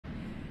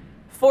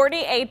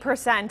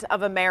48%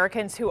 of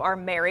Americans who are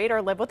married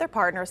or live with their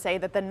partner say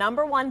that the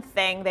 #1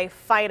 thing they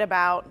fight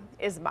about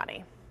is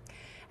money.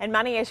 And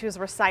money issues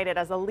were cited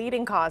as a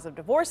leading cause of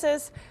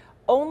divorces,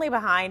 only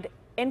behind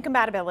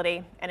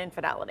incompatibility and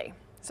infidelity.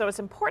 So it's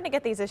important to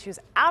get these issues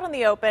out in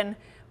the open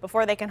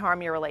before they can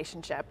harm your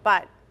relationship.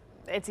 But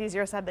it's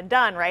easier said than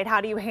done, right?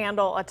 How do you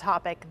handle a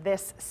topic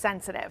this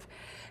sensitive?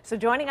 So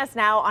joining us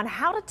now on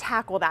how to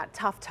tackle that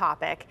tough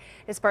topic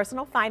is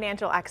personal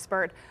financial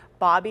expert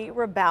Bobbi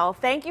Rebell.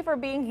 Thank you for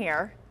being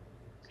here.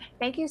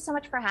 Thank you so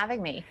much for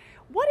having me.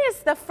 What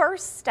is the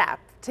first step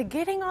to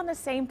getting on the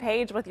same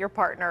page with your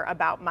partner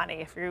about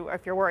money if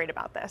you're worried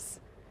about this?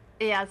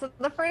 Yeah, so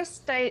the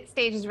first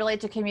stage is really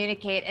to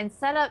communicate and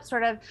set up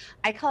sort of,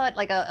 I call it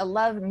like a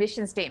love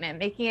mission statement,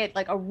 making it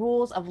like a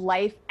rules of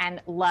life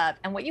and love.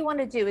 And what you want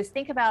to do is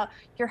think about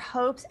your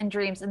hopes and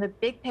dreams and the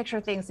big picture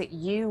things that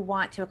you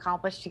want to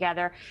accomplish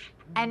together.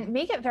 And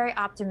make it very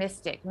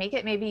optimistic. Make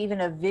it maybe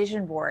even a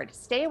vision board.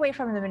 Stay away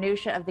from the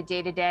minutia of the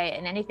day-to-day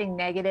and anything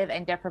negative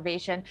and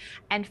deprivation,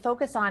 and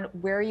focus on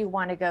where you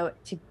want to go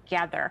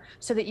together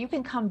so that you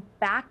can come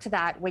back to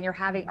that when you're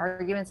having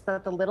arguments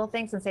about the little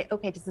things and say,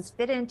 okay, does this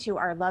fit into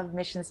our love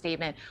mission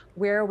statement?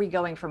 Where are we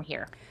going from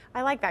here?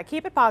 I like that.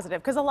 Keep it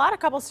positive, because a lot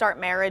of couples start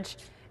marriage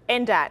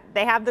in debt.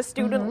 They have the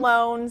student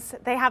loans,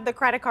 they have the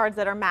credit cards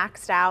that are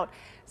maxed out.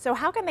 So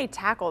how can they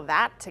tackle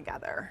that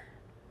together?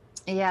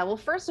 Yeah, well,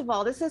 first of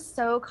all, this is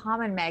so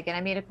common, Megan. I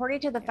mean,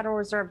 according to the Federal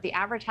Reserve, the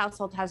average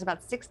household has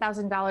about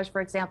 $6,000,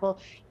 for example,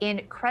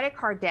 in credit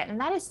card debt.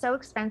 And that is so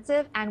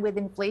expensive. And with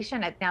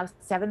inflation at now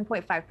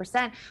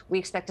 7.5%, we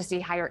expect to see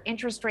higher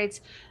interest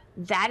rates.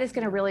 That is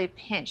going to really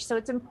pinch. So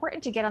it's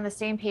important to get on the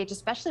same page,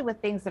 especially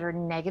with things that are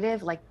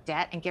negative like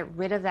debt, and get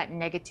rid of that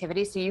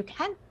negativity so you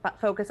can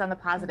focus on the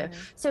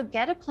positive. So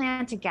get a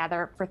plan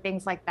together for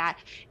things like that,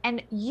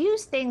 and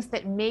use things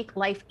that make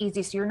life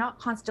easy so you're not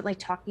constantly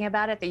talking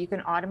about it, that you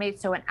can automate.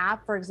 So an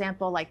app, for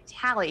example, like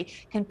Tally,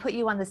 can put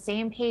you on the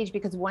same page,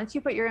 because once you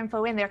put your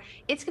info in there,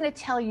 it's going to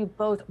tell you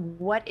both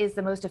what is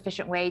the most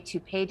efficient way to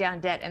pay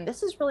down debt. And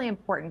this is really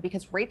important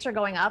because rates are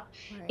going up.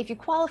 If you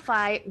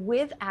qualify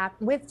with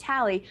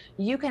Tally,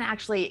 you can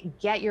actually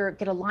get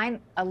a line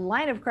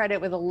of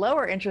credit with a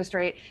lower interest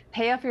rate,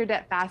 pay off your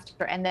debt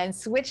faster, and then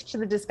switch to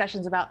the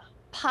discussions about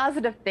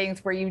positive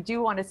things where you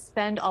do want to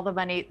spend all the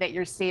money that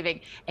you're saving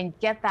and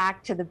get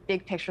back to the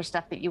big picture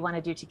stuff that you want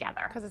to do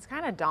together. Because it's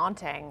kind of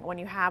daunting when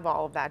you have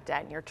all of that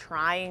debt and you're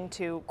trying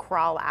to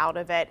crawl out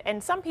of it.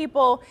 And some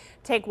people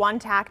take one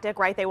tactic,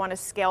 right? They want to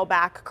scale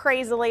back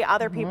crazily.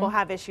 Other people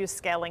have issues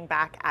scaling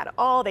back at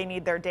all. They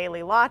need their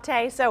daily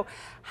latte. So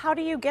how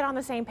do you get on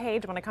the same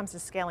page when it comes to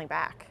scaling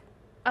back?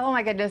 Oh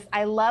my goodness,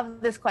 I love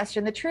this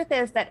question. The truth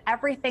is that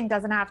everything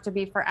doesn't have to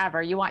be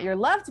forever. You want your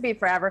love to be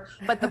forever,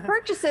 but the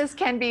purchases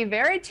can be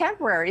very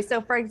temporary.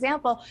 So for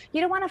example, you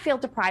don't want to feel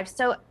deprived.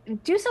 So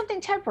do something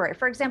temporary.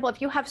 For example,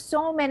 if you have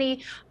so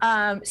many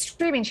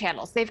streaming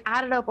channels, they've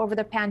added up over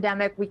the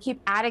pandemic. We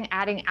keep adding.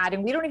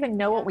 We don't even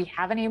know what we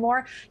have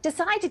anymore.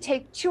 Decide to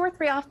take 2 or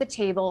 3 off the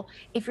table.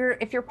 If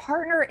your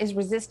partner is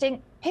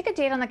resisting, pick a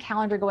date on the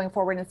calendar going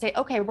forward and say,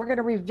 okay, we're going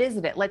to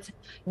revisit it. Let's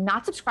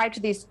not subscribe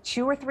to these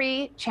 2 or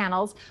 3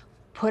 channels.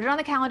 Put it on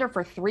the calendar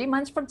for 3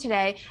 months from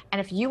today.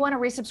 And if you want to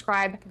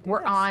resubscribe,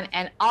 we're on,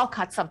 and I'll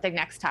cut something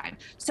next time.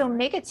 So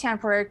make it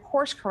temporary,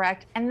 course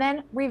correct, and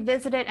then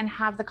revisit it and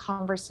have the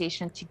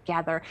conversation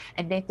together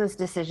and make those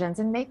decisions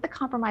and make the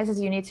compromises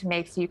you need to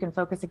make so you can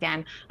focus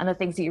again on the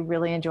things that you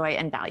really enjoy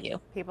and value.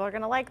 People are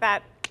going to like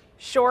that.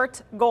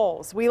 Short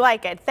goals. We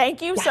like it.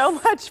 Thank you so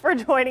much for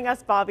joining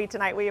us, Bobbi,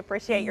 tonight. We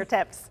appreciate your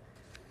tips.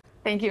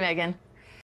 Thank you, Megan.